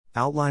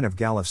Outline of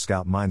Galef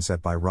Scout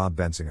Mindset by Rob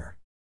Bensinger.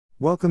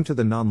 Welcome to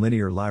the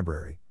Nonlinear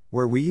Library,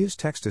 where we use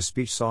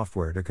text-to-speech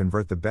software to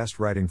convert the best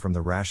writing from the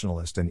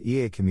Rationalist and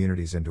EA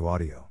communities into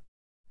audio.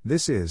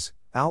 This is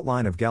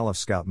Outline of Galef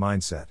Scout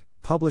Mindset,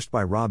 published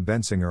by Rob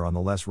Bensinger on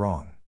the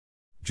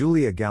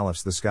LessWrong.Julia.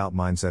 Galef's The Scout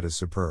Mindset is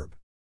superb.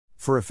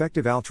 For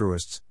effective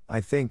altruists,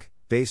 I think,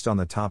 based on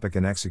the topic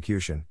and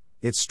execution,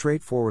 it's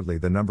straightforwardly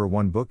the number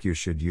one book you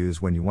should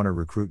use when you want to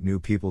recruit new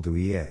people to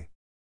EA.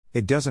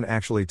 It doesn't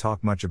actually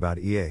talk much about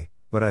EA,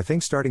 but I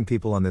think starting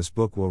people on this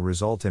book will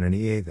result in an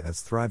EA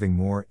that's thriving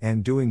more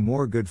and doing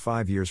more good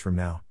 5 years from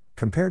now,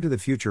 compared to the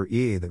future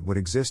EA that would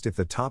exist if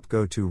the top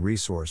go-to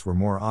resource were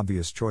more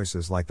obvious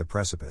choices like the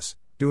Precipice,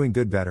 Doing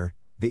Good Better,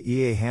 the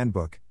EA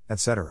Handbook,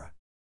 etc.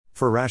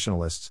 For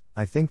rationalists,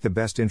 I think the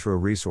best intro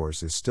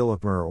resource is still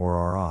HPMoR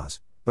or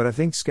RAs, but I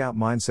think Scout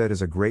Mindset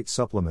is a great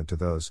supplement to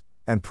those,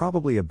 and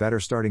probably a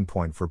better starting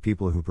point for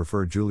people who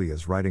prefer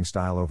Julia's writing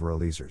style over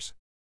Eliezer's.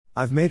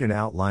 I've made an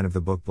outline of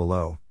the book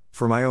below,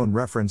 for my own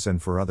reference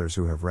and for others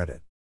who have read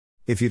it.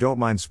 If you don't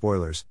mind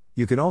spoilers,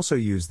 you can also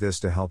use this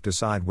to help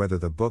decide whether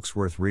the book's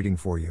worth reading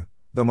for you,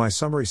 though my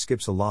summary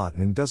skips a lot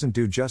and doesn't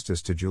do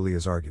justice to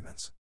Julia's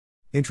arguments.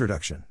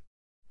 Introduction.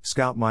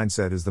 Scout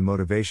Mindset is the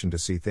motivation to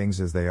see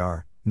things as they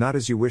are, not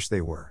as you wish they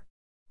were.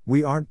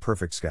 We aren't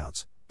perfect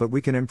scouts, but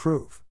we can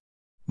improve.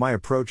 My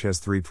approach has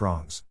 3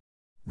 prongs.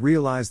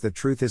 Realize that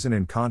truth isn't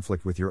in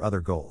conflict with your other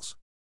goals.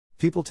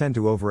 People tend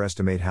to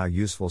overestimate how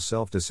useful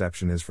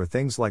self-deception is for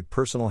things like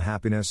personal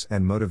happiness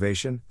and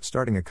motivation,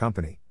 starting a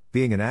company,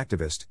 being an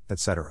activist,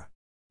 etc.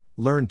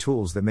 Learn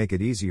tools that make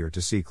it easier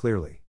to see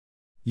clearly.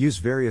 Use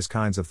various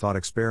kinds of thought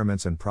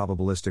experiments and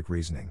probabilistic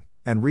reasoning,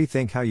 and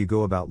rethink how you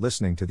go about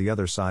listening to the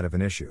other side of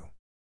an issue.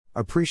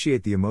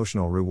 Appreciate the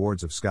emotional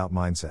rewards of Scout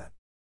Mindset.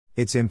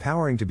 It's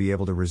empowering to be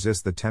able to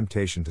resist the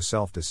temptation to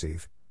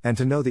self-deceive, and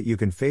to know that you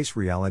can face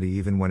reality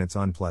even when it's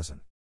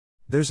unpleasant.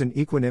 There's an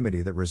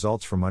equanimity that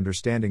results from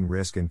understanding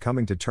risk and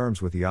coming to terms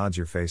with the odds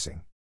you're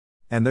facing.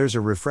 And there's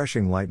a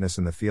refreshing lightness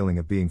in the feeling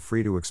of being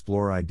free to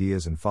explore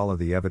ideas and follow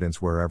the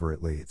evidence wherever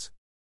it leads.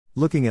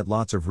 Looking at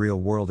lots of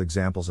real-world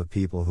examples of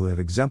people who have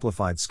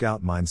exemplified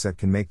Scout Mindset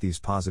can make these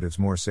positives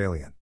more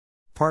salient.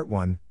 Part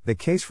 1, The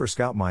Case for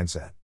Scout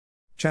Mindset.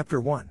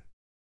 Chapter 1.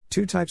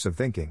 2 types of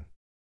thinking.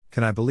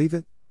 Can I believe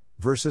it?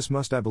 Versus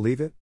must I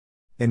believe it?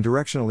 In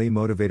directionally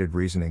motivated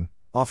reasoning,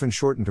 often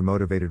shortened to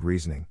motivated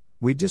reasoning,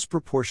 we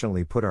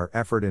disproportionately put our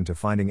effort into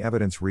finding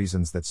evidence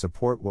reasons that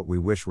support what we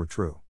wish were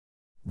true.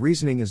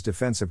 Reasoning is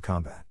defensive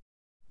combat.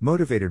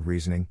 Motivated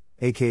reasoning,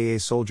 aka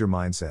soldier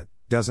mindset,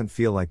 doesn't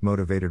feel like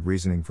motivated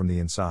reasoning from the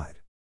inside.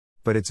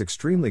 But it's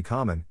extremely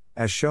common,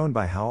 as shown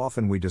by how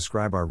often we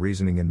describe our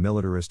reasoning in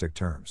militaristic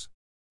terms.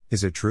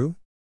 Is it true?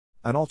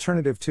 An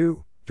alternative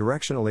to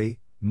directionally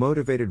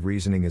motivated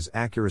reasoning is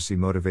accuracy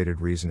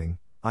motivated reasoning,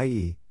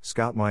 i.e.,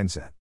 Scout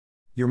Mindset.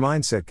 Your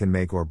mindset can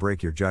make or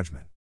break your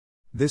judgment.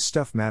 This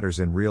stuff matters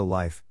in real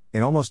life,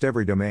 in almost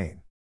every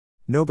domain.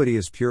 Nobody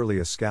is purely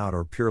a scout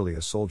or purely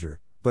a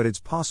soldier, but it's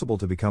possible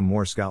to become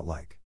more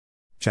scout-like.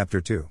 Chapter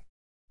 2.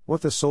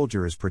 What the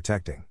soldier is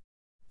protecting.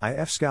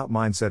 Scout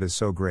Mindset is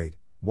so great,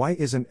 why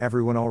isn't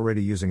everyone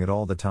already using it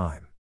all the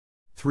time?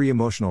 3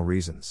 emotional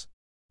reasons.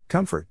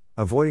 Comfort,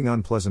 avoiding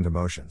unpleasant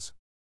emotions.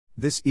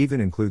 This even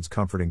includes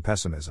comforting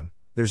pessimism.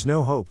 There's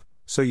no hope,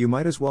 so you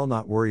might as well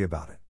not worry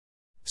about it.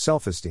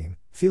 Self-esteem,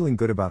 feeling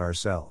good about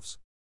ourselves.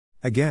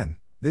 Again,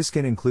 this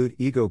can include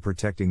ego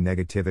protecting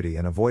negativity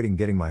and avoiding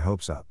getting my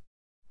hopes up.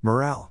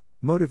 Morale,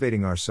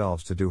 motivating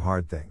ourselves to do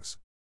hard things.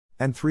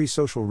 And 3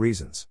 social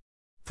reasons.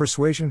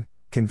 Persuasion,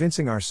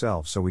 convincing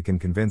ourselves so we can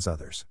convince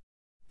others.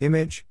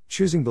 Image,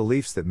 choosing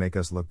beliefs that make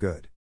us look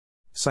good.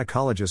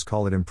 Psychologists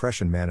call it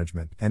impression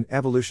management, and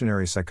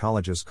evolutionary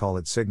psychologists call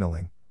it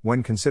signaling.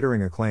 When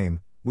considering a claim,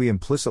 we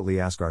implicitly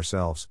ask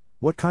ourselves,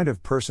 what kind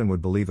of person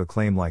would believe a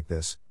claim like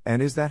this, and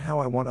is that how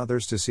I want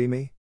others to see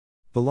me?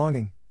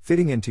 Belonging,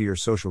 fitting into your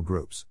social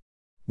groups.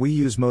 We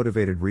use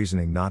motivated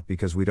reasoning not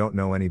because we don't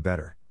know any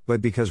better,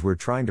 but because we're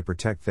trying to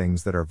protect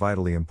things that are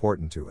vitally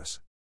important to us.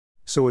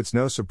 So it's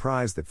no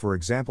surprise that, for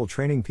example,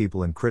 training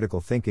people in critical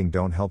thinking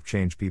don't help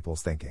change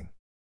people's thinking.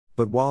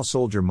 But while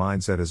soldier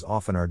mindset is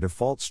often our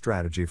default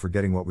strategy for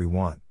getting what we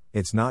want,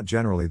 it's not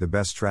generally the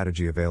best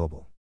strategy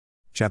available.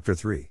 Chapter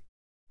 3.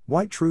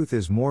 White truth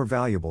is more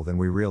valuable than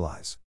we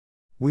realize.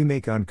 We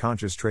make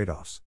unconscious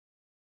trade-offs.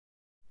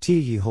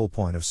 The whole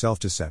point of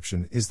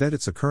self-deception is that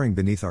it's occurring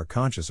beneath our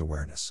conscious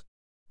awareness.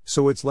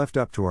 So it's left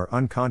up to our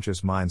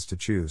unconscious minds to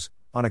choose,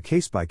 on a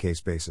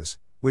case-by-case basis,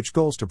 which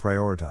goals to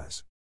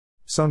prioritize.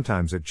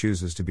 Sometimes it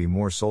chooses to be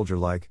more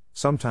soldier-like,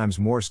 sometimes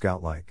more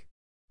scout-like.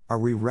 Are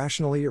we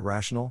rationally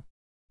irrational?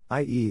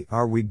 I.e.,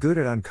 are we good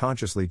at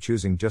unconsciously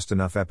choosing just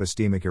enough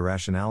epistemic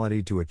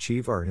irrationality to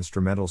achieve our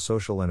instrumental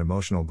social and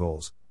emotional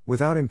goals,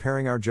 without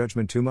impairing our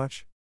judgment too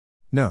much?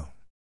 No.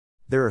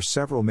 There are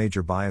several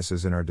major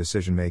biases in our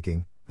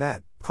decision-making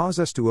that cause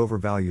us to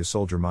overvalue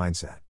soldier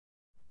mindset.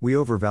 We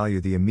overvalue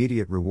the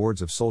immediate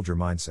rewards of soldier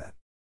mindset.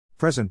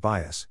 Present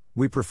bias,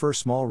 we prefer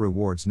small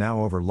rewards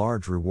now over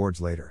large rewards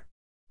later.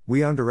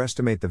 We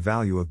underestimate the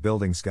value of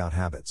building scout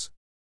habits.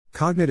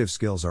 Cognitive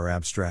skills are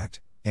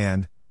abstract,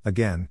 and,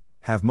 again,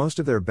 have most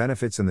of their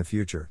benefits in the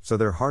future, so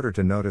they're harder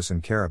to notice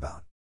and care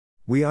about.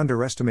 We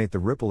underestimate the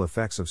ripple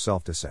effects of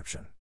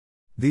self-deception.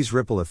 These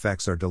ripple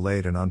effects are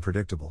delayed and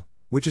unpredictable,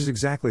 which is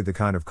exactly the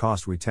kind of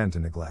cost we tend to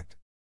neglect.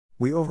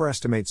 We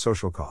overestimate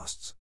social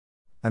costs.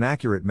 An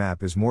accurate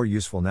map is more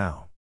useful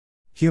now.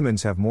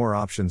 Humans have more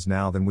options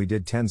now than we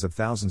did tens of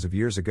thousands of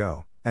years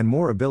ago, and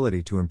more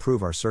ability to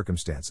improve our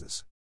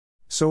circumstances.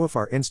 So if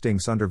our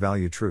instincts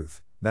undervalue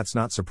truth, that's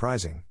not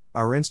surprising.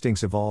 Our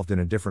instincts evolved in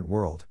a different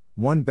world,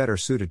 one better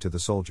suited to the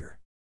soldier.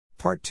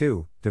 Part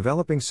 2,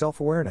 Developing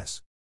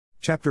Self-Awareness.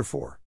 Chapter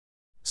 4.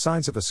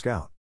 Signs of a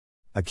Scout.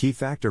 A key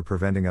factor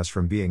preventing us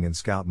from being in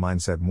Scout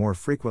mindset more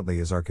frequently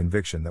is our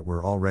conviction that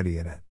we're already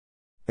in it.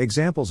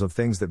 Examples of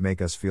things that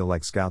make us feel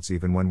like Scouts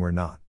even when we're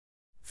not.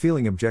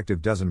 Feeling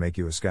objective doesn't make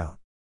you a Scout.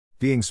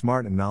 Being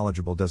smart and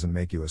knowledgeable doesn't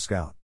make you a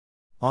Scout.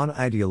 On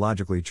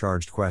ideologically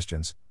charged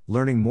questions,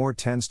 learning more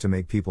tends to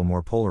make people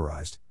more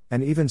polarized,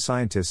 and even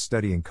scientists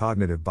studying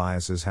cognitive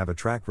biases have a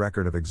track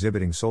record of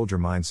exhibiting soldier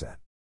mindset.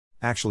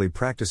 Actually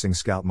practicing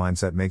Scout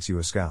mindset makes you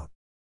a Scout.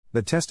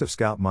 The test of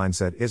Scout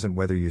mindset isn't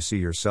whether you see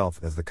yourself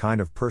as the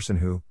kind of person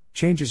who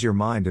changes your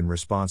mind in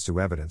response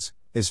to evidence,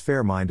 is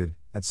fair-minded,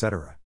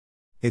 etc.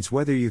 It's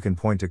whether you can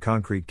point to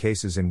concrete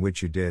cases in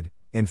which you did,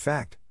 in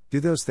fact, do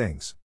those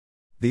things.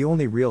 The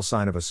only real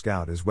sign of a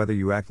Scout is whether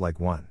you act like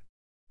one.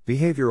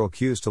 Behavioral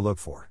cues to look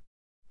for.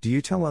 Do you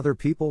tell other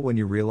people when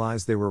you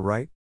realize they were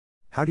right?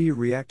 How do you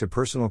react to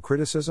personal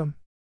criticism?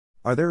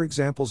 Are there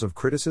examples of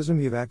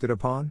criticism you've acted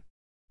upon?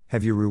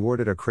 Have you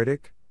rewarded a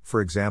critic, for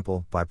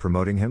example, by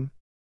promoting him?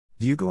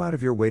 Do you go out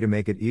of your way to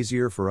make it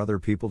easier for other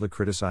people to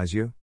criticize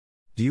you?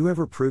 Do you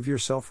ever prove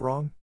yourself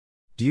wrong?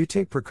 Do you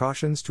take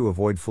precautions to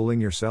avoid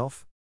fooling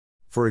yourself?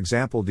 For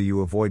example, do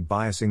you avoid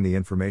biasing the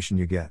information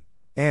you get?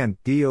 And,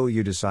 do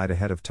you decide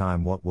ahead of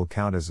time what will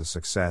count as a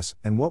success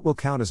and what will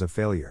count as a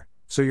failure,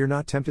 so you're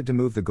not tempted to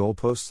move the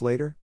goalposts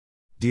later?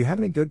 Do you have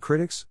any good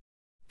critics?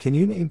 Can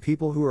you name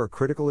people who are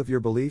critical of your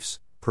beliefs,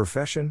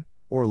 profession,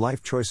 or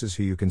life choices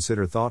who you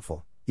consider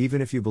thoughtful,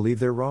 even if you believe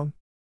they're wrong?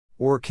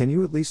 Or can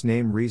you at least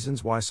name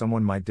reasons why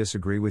someone might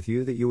disagree with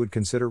you that you would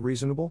consider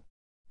reasonable?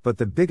 But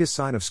the biggest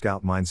sign of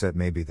Scout mindset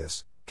may be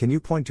this: can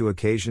you point to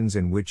occasions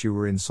in which you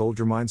were in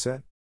soldier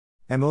mindset?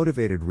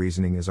 Motivated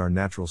reasoning is our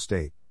natural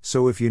state,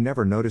 so if you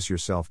never notice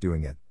yourself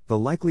doing it, the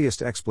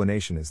likeliest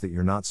explanation is that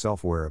you're not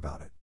self-aware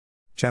about it.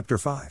 Chapter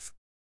 5.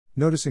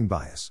 Noticing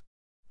bias.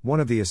 One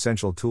of the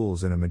essential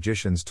tools in a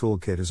magician's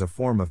toolkit is a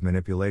form of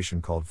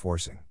manipulation called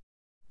forcing.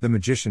 The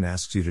magician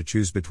asks you to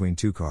choose between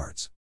two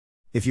cards.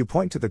 If you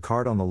point to the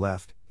card on the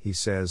left, he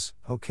says,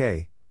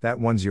 "Okay, that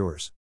one's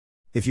yours."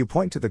 If you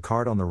point to the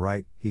card on the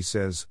right, he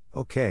says,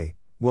 "Okay,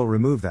 we'll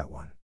remove that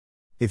one."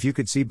 If you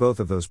could see both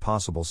of those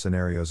possible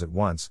scenarios at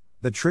once,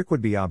 the trick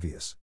would be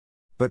obvious.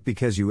 But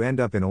because you end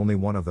up in only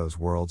one of those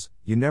worlds,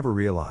 you never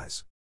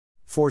realize.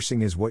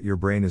 Forcing is what your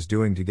brain is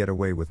doing to get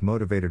away with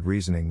motivated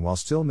reasoning while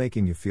still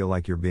making you feel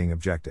like you're being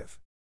objective.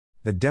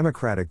 The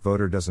Democratic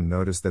voter doesn't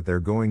notice that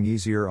they're going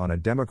easier on a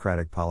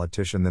Democratic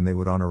politician than they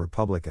would on a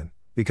Republican,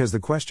 because the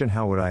question,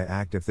 "How would I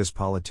act if this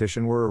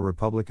politician were a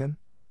Republican?"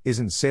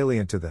 isn't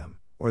salient to them,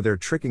 or they're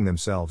tricking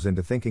themselves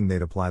into thinking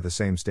they'd apply the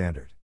same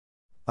standard.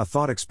 A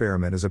thought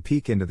experiment is a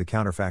peek into the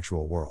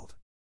counterfactual world.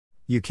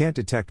 You can't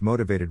detect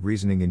motivated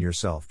reasoning in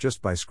yourself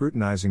just by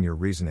scrutinizing your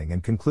reasoning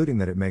and concluding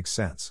that it makes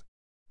sense.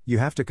 You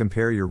have to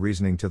compare your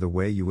reasoning to the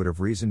way you would have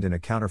reasoned in a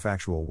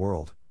counterfactual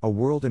world, a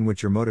world in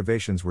which your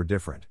motivations were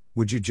different.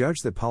 Would you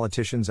judge that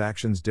politician's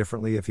actions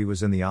differently if he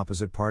was in the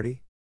opposite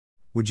party?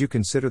 Would you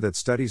consider that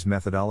study's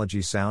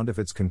methodology sound if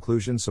its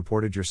conclusions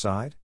supported your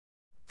side?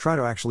 Try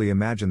to actually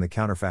imagine the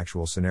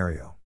counterfactual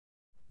scenario.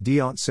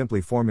 Don't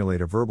simply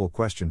formulate a verbal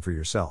question for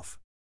yourself.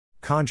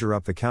 Conjure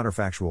up the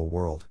counterfactual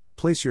world,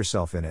 place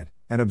yourself in it,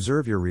 and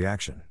observe your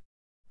reaction.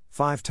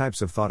 5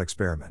 types of thought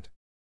experiment.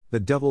 The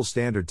double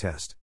standard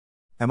test.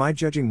 Am I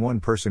judging one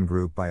person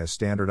group by a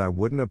standard I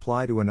wouldn't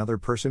apply to another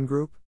person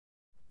group?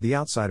 The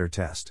outsider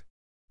test.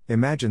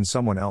 Imagine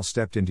someone else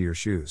stepped into your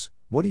shoes.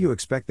 What do you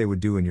expect they would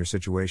do in your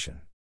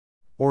situation?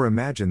 Or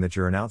imagine that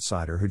you're an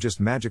outsider who just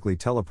magically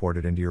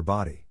teleported into your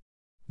body.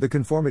 The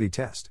conformity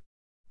test.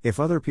 If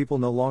other people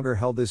no longer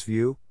held this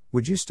view,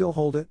 would you still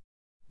hold it?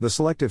 The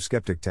selective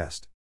skeptic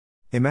test.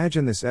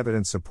 Imagine this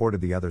evidence supported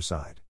the other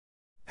side.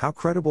 How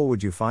credible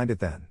would you find it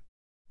then?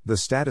 The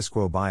status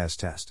quo bias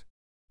test.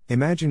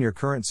 Imagine your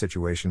current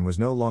situation was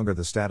no longer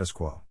the status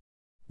quo.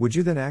 Would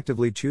you then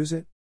actively choose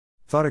it?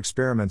 Thought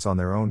experiments on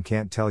their own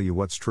can't tell you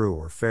what's true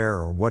or fair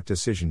or what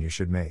decision you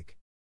should make.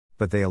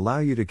 But they allow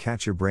you to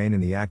catch your brain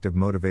in the act of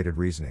motivated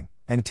reasoning,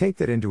 and take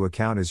that into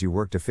account as you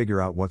work to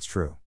figure out what's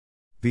true.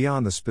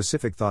 Beyond the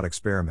specific thought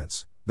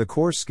experiments, the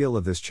core skill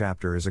of this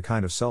chapter is a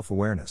kind of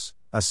self-awareness,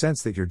 a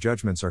sense that your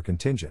judgments are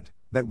contingent,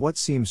 that what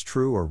seems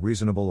true or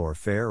reasonable or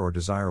fair or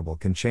desirable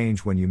can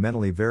change when you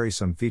mentally vary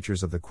some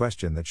features of the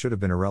question that should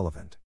have been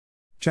irrelevant.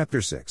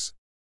 Chapter 6.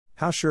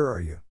 How sure are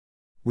you?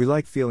 We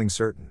like feeling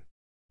certain.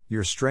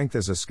 Your strength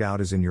as a scout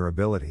is in your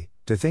ability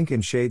to think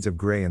in shades of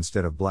gray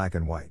instead of black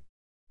and white.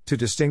 To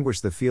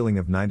distinguish the feeling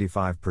of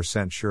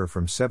 95% sure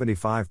from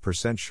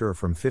 75% sure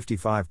from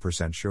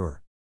 55%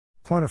 sure.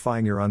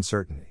 Quantifying your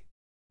uncertainty.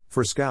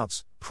 For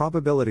scouts,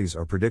 probabilities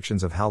are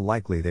predictions of how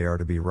likely they are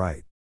to be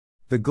right.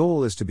 The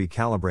goal is to be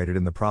calibrated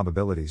in the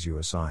probabilities you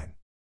assign.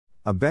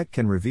 A bet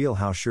can reveal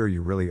how sure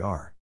you really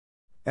are.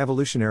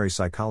 Evolutionary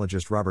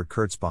psychologist Robert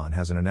Kurzban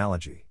has an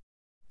analogy.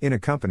 In a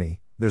company,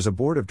 there's a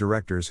board of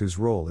directors whose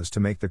role is to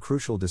make the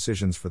crucial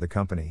decisions for the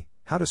company,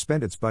 how to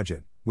spend its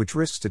budget, which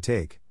risks to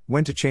take,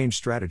 when to change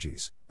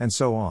strategies, and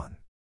so on.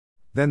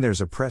 Then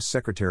there's a press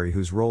secretary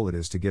whose role it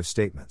is to give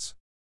statements.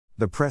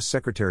 The press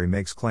secretary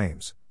makes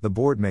claims, the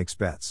board makes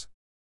bets.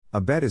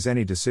 A bet is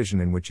any decision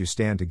in which you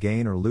stand to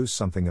gain or lose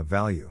something of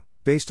value,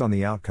 based on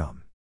the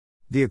outcome.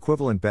 The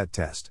equivalent bet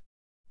test.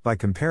 By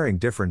comparing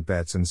different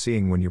bets and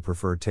seeing when you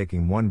prefer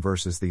taking one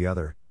versus the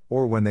other,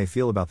 or when they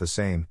feel about the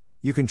same,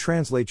 you can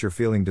translate your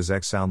feeling "does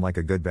X sound like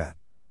a good bet?"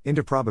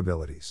 into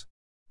probabilities.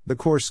 The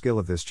core skill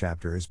of this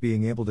chapter is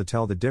being able to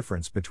tell the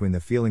difference between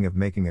the feeling of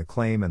making a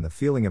claim and the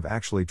feeling of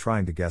actually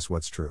trying to guess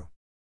what's true.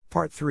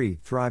 Part 3,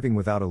 Thriving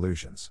Without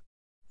Illusions.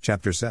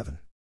 Chapter 7.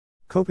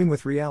 Coping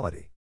with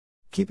Reality.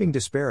 Keeping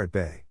despair at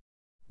bay.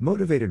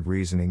 Motivated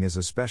reasoning is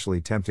especially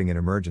tempting in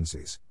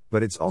emergencies,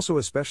 but it's also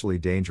especially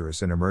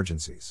dangerous in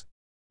emergencies.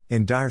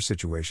 In dire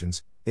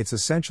situations, it's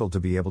essential to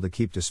be able to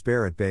keep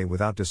despair at bay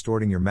without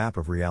distorting your map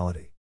of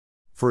reality.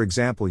 For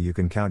example, you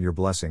can count your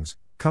blessings,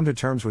 come to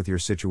terms with your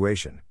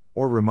situation,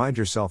 or remind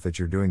yourself that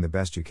you're doing the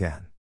best you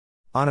can.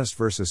 Honest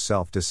versus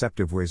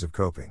self-deceptive ways of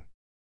coping.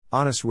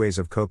 Honest ways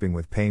of coping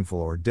with painful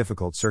or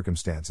difficult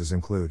circumstances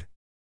include: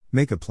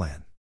 make a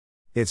plan.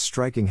 It's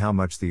striking how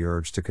much the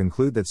urge to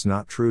conclude that's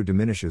not true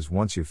diminishes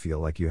once you feel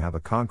like you have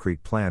a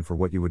concrete plan for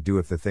what you would do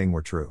if the thing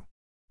were true.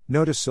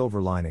 Notice silver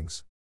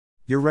linings.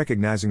 You're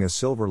recognizing a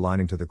silver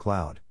lining to the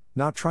cloud,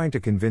 not trying to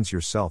convince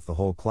yourself the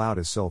whole cloud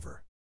is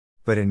silver.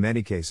 But in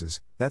many cases,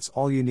 that's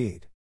all you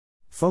need.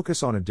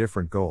 Focus on a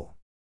different goal.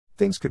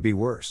 Things could be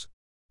worse.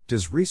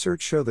 Does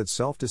research show that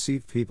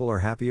self-deceived people are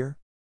happier?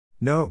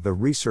 No, the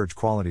research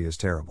quality is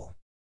terrible.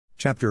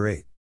 Chapter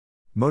 8.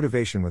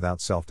 Motivation without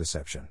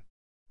self-deception.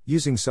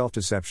 Using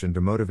self-deception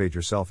to motivate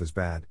yourself is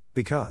bad,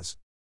 because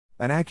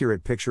an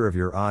accurate picture of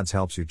your odds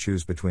helps you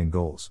choose between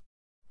goals.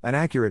 An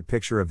accurate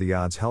picture of the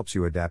odds helps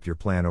you adapt your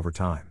plan over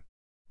time.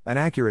 An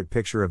accurate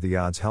picture of the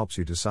odds helps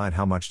you decide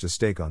how much to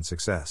stake on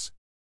success.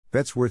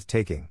 Bets worth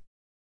taking.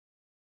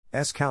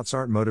 Scouts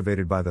aren't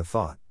motivated by the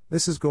thought,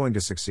 "this is going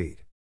to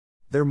succeed."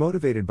 They're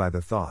motivated by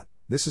the thought,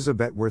 "this is a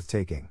bet worth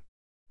taking."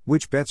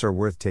 Which bets are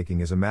worth taking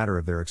is a matter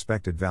of their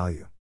expected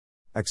value.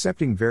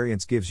 Accepting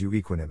variance gives you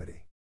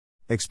equanimity.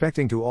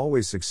 Expecting to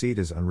always succeed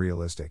is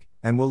unrealistic,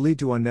 and will lead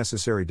to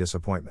unnecessary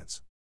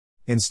disappointments.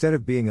 Instead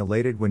of being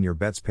elated when your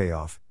bets pay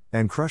off,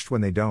 and crushed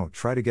when they don't,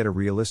 try to get a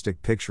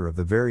realistic picture of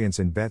the variance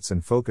in bets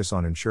and focus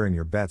on ensuring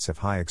your bets have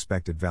high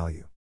expected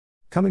value.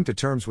 Coming to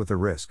terms with the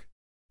risk.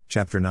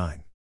 Chapter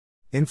 9.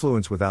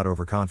 Influence without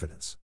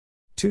overconfidence.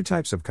 Two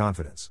types of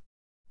confidence.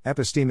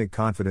 Epistemic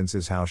confidence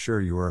is how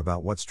sure you are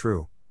about what's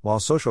true, while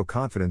social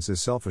confidence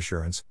is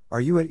self-assurance.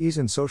 Are you at ease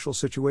in social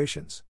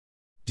situations?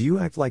 Do you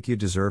act like you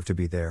deserve to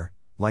be there,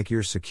 like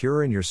you're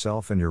secure in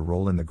yourself and your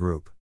role in the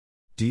group?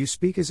 Do you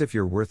speak as if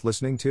you're worth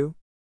listening to?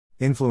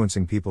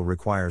 Influencing people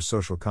requires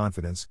social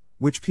confidence,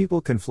 which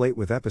people conflate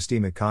with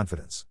epistemic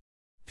confidence.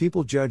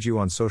 People judge you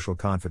on social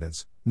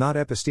confidence, not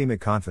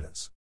epistemic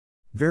confidence.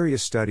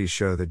 Various studies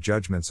show that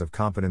judgments of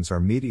competence are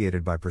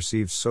mediated by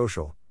perceived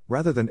social,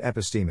 rather than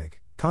epistemic,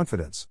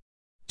 confidence.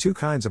 Two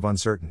kinds of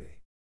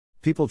uncertainty.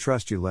 People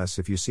trust you less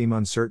if you seem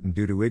uncertain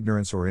due to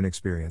ignorance or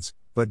inexperience,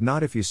 but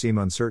not if you seem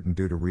uncertain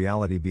due to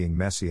reality being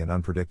messy and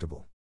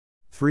unpredictable.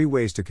 3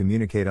 ways to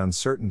communicate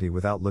uncertainty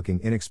without looking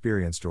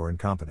inexperienced or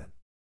incompetent.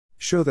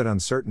 Show that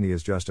uncertainty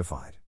is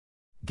justified.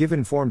 Give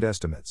informed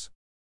estimates.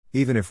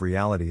 Even if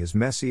reality is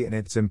messy and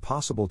it's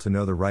impossible to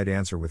know the right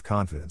answer with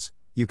confidence,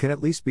 you can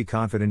at least be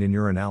confident in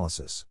your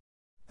analysis.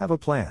 Have a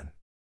plan.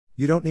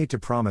 You don't need to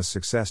promise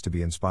success to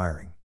be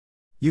inspiring.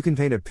 You can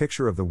paint a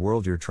picture of the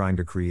world you're trying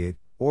to create,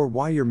 or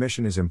why your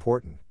mission is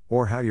important,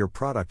 or how your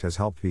product has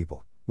helped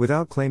people,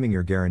 without claiming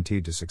you're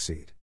guaranteed to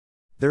succeed.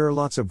 There are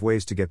lots of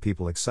ways to get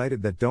people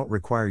excited that don't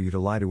require you to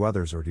lie to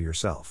others or to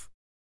yourself.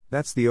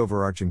 That's the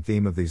overarching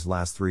theme of these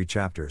last 3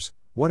 chapters.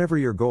 Whatever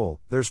your goal,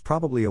 there's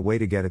probably a way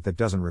to get it that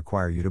doesn't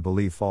require you to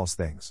believe false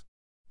things.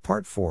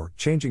 Part 4,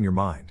 Changing Your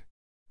Mind.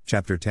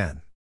 Chapter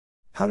 10.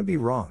 How to be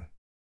wrong.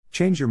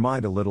 Change your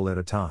mind a little at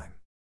a time.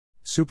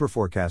 Super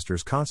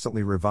forecasters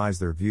constantly revise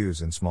their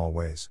views in small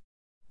ways.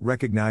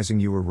 Recognizing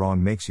you were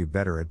wrong makes you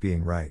better at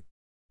being right.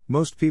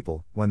 Most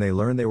people, when they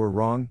learn they were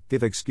wrong,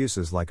 give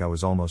excuses like "I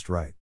was almost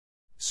right."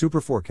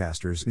 Super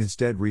forecasters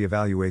instead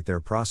reevaluate their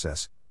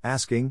process,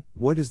 asking,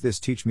 "What does this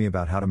teach me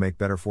about how to make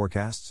better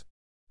forecasts?"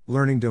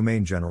 Learning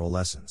domain general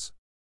lessons.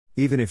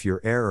 Even if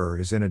your error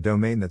is in a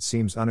domain that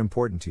seems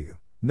unimportant to you,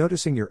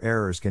 noticing your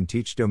errors can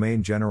teach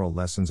domain general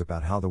lessons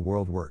about how the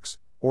world works,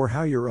 or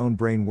how your own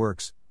brain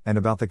works, and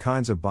about the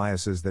kinds of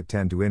biases that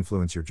tend to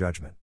influence your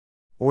judgment.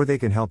 Or they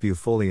can help you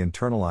fully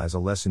internalize a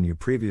lesson you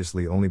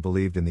previously only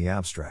believed in the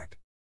abstract.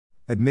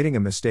 Admitting a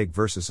mistake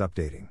versus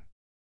updating.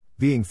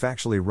 Being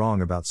factually wrong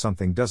about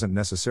something doesn't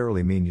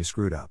necessarily mean you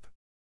screwed up.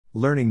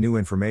 Learning new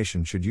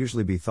information should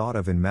usually be thought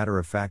of in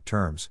matter-of-fact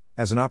terms,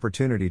 as an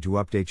opportunity to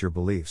update your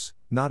beliefs,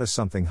 not as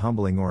something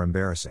humbling or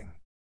embarrassing.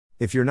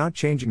 If you're not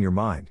changing your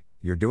mind,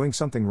 you're doing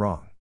something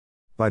wrong.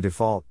 By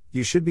default,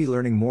 you should be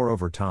learning more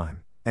over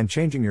time, and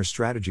changing your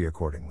strategy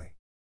accordingly.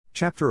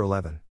 Chapter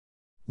 11.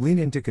 Lean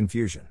into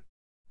confusion.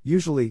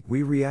 Usually,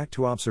 we react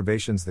to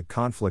observations that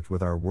conflict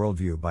with our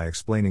worldview by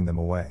explaining them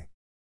away.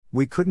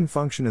 We couldn't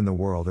function in the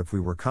world if we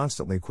were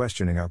constantly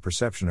questioning our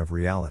perception of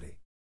reality.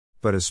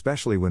 But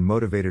especially when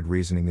motivated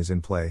reasoning is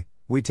in play,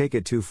 we take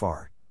it too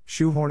far,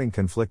 shoehorning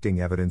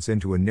conflicting evidence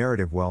into a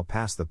narrative well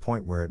past the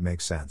point where it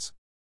makes sense.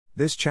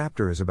 This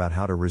chapter is about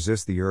how to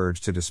resist the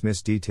urge to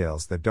dismiss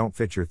details that don't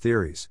fit your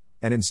theories,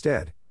 and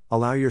instead,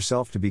 allow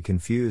yourself to be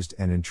confused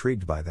and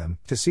intrigued by them,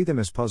 to see them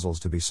as puzzles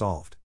to be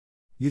solved.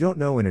 You don't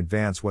know in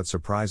advance what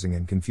surprising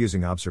and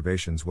confusing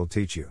observations will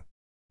teach you.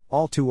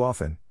 All too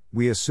often,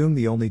 we assume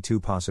the only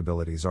two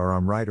possibilities are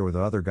I'm right or the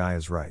other guy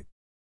is right.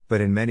 But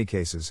in many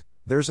cases,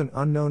 there's an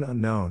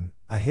unknown,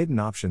 a hidden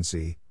option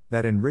C,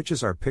 that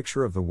enriches our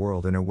picture of the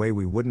world in a way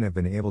we wouldn't have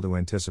been able to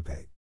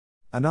anticipate.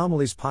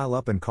 Anomalies pile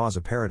up and cause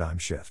a paradigm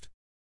shift.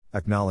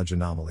 Acknowledge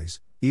anomalies,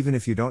 even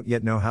if you don't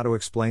yet know how to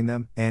explain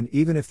them, and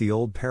even if the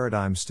old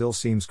paradigm still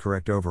seems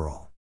correct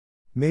overall.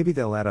 Maybe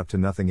they'll add up to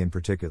nothing in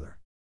particular.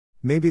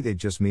 Maybe they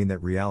just mean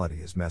that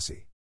reality is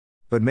messy.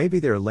 But maybe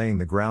they're laying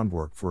the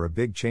groundwork for a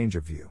big change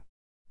of view.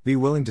 Be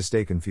willing to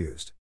stay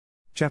confused.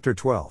 Chapter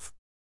 12.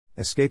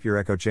 Escape your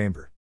echo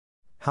chamber.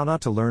 How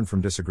not to learn from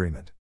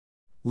disagreement.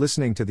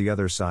 Listening to the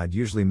other side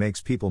usually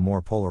makes people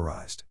more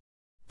polarized.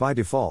 By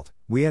default,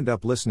 we end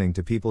up listening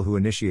to people who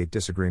initiate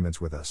disagreements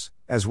with us,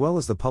 as well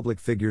as the public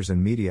figures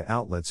and media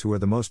outlets who are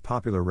the most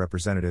popular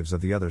representatives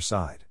of the other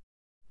side.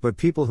 But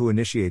people who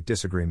initiate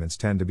disagreements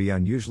tend to be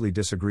unusually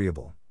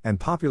disagreeable, and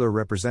popular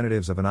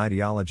representatives of an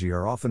ideology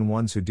are often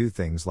ones who do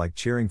things like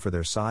cheering for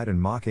their side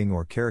and mocking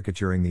or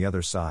caricaturing the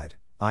other side,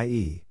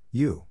 i.e.,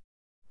 you.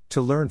 To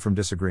learn from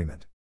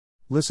disagreement.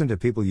 Listen to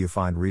people you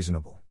find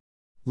reasonable.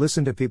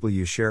 Listen to people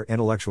you share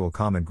intellectual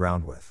common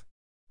ground with.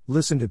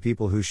 Listen to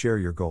people who share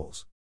your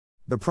goals.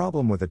 The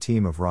problem with a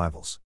team of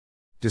rivals.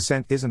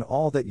 Dissent isn't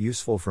all that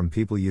useful from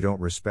people you don't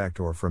respect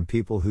or from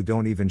people who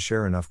don't even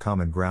share enough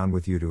common ground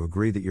with you to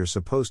agree that you're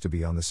supposed to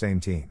be on the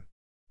same team.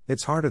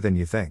 It's harder than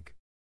you think.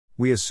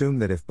 We assume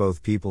that if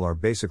both people are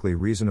basically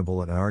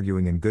reasonable and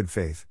arguing in good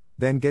faith,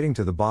 then getting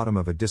to the bottom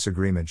of a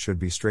disagreement should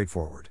be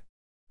straightforward.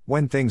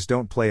 When things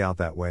don't play out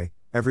that way,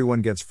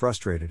 everyone gets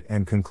frustrated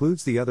and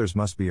concludes the others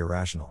must be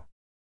irrational.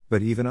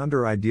 But even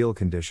under ideal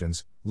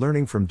conditions,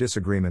 learning from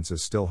disagreements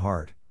is still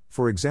hard,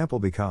 for example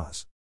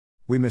because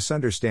we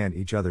misunderstand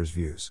each other's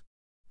views.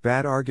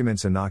 Bad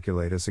arguments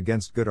inoculate us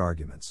against good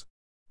arguments.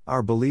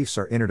 Our beliefs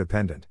are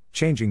interdependent,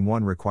 changing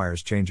one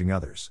requires changing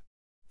others.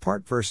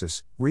 Part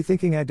versus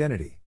rethinking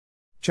identity.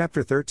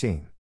 Chapter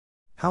 13.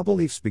 How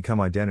beliefs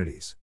become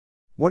identities.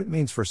 What it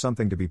means for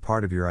something to be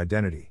part of your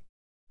identity.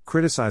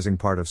 Criticizing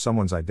part of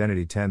someone's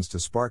identity tends to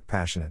spark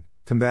passionate,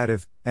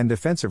 combative, and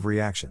defensive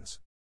reactions.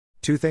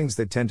 Two things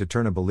that tend to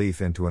turn a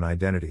belief into an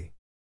identity.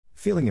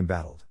 Feeling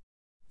embattled.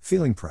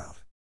 Feeling proud.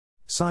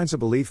 Signs a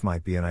belief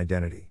might be an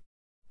identity.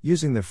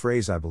 Using the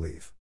phrase I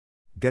believe.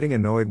 Getting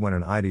annoyed when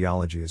an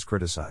ideology is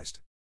criticized.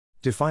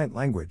 Defiant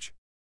language.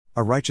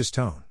 A righteous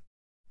tone.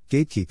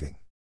 Gatekeeping.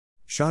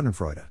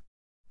 Schadenfreude.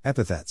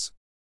 Epithets.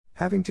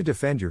 Having to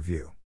defend your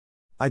view.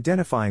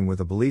 Identifying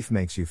with a belief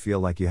makes you feel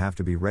like you have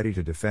to be ready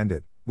to defend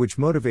it, which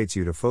motivates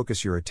you to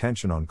focus your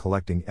attention on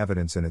collecting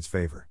evidence in its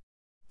favor.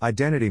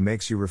 Identity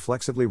makes you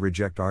reflexively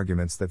reject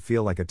arguments that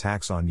feel like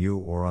attacks on you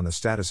or on the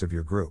status of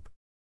your group.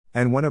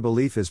 And when a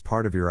belief is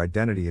part of your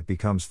identity, it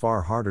becomes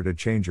far harder to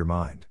change your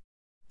mind.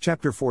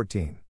 Chapter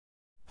 14.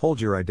 Hold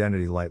your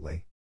identity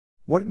lightly.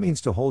 What it means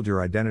to hold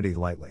your identity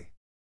lightly.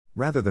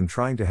 Rather than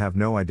trying to have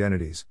no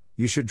identities,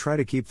 you should try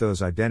to keep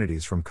those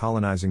identities from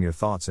colonizing your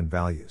thoughts and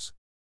values.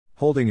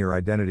 Holding your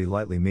identity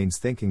lightly means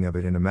thinking of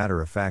it in a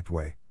matter-of-fact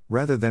way,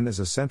 rather than as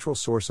a central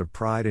source of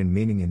pride and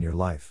meaning in your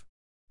life.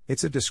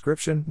 It's a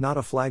description, not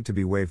a flag to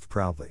be waved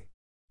proudly.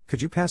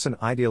 Could you pass an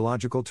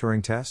ideological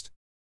Turing test?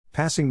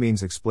 Passing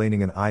means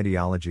explaining an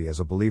ideology as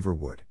a believer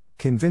would,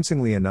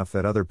 convincingly enough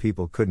that other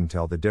people couldn't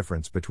tell the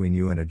difference between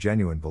you and a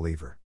genuine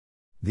believer.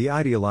 The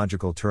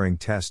ideological Turing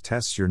test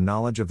tests your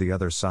knowledge of the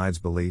other side's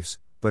beliefs,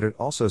 but it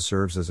also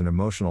serves as an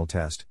emotional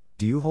test.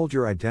 Do you hold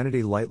your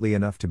identity lightly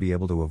enough to be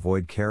able to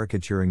avoid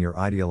caricaturing your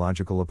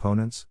ideological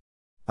opponents?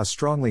 A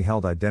strongly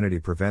held identity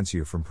prevents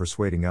you from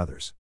persuading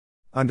others.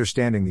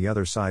 Understanding the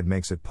other side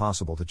makes it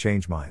possible to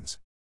change minds.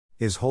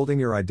 Is holding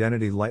your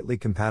identity lightly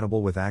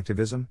compatible with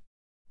activism?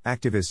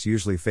 Activists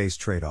usually face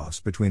trade-offs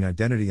between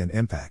identity and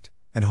impact,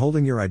 and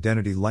holding your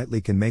identity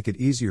lightly can make it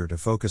easier to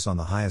focus on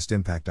the highest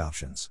impact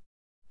options.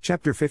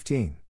 Chapter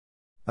 15.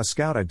 A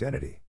Scout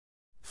Identity.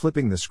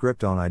 Flipping the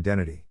script on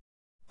identity.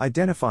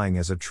 Identifying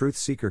as a truth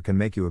seeker can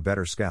make you a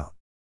better scout.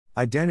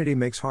 Identity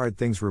makes hard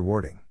things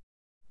rewarding.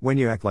 When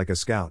you act like a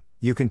scout,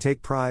 you can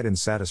take pride and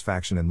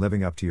satisfaction in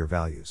living up to your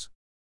values.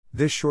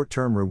 This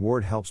short-term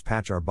reward helps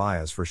patch our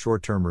bias for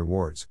short-term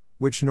rewards,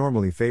 which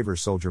normally favor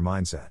soldier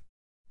mindset.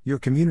 Your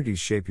communities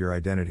shape your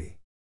identity.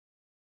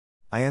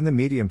 In the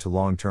medium to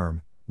long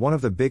term, one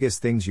of the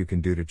biggest things you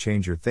can do to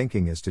change your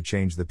thinking is to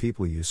change the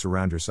people you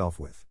surround yourself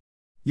with.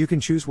 You can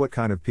choose what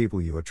kind of people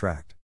you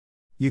attract.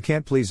 You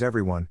can't please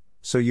everyone,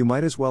 so you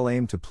might as well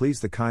aim to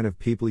please the kind of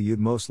people you'd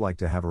most like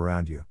to have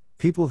around you,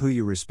 people who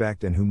you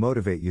respect and who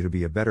motivate you to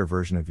be a better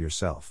version of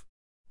yourself.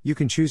 You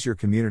can choose your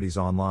communities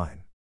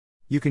online.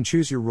 You can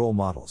choose your role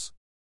models.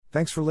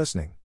 Thanks for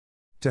listening.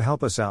 To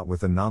help us out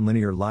with the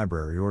Nonlinear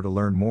Library or to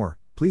learn more,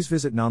 please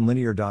visit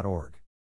nonlinear.org.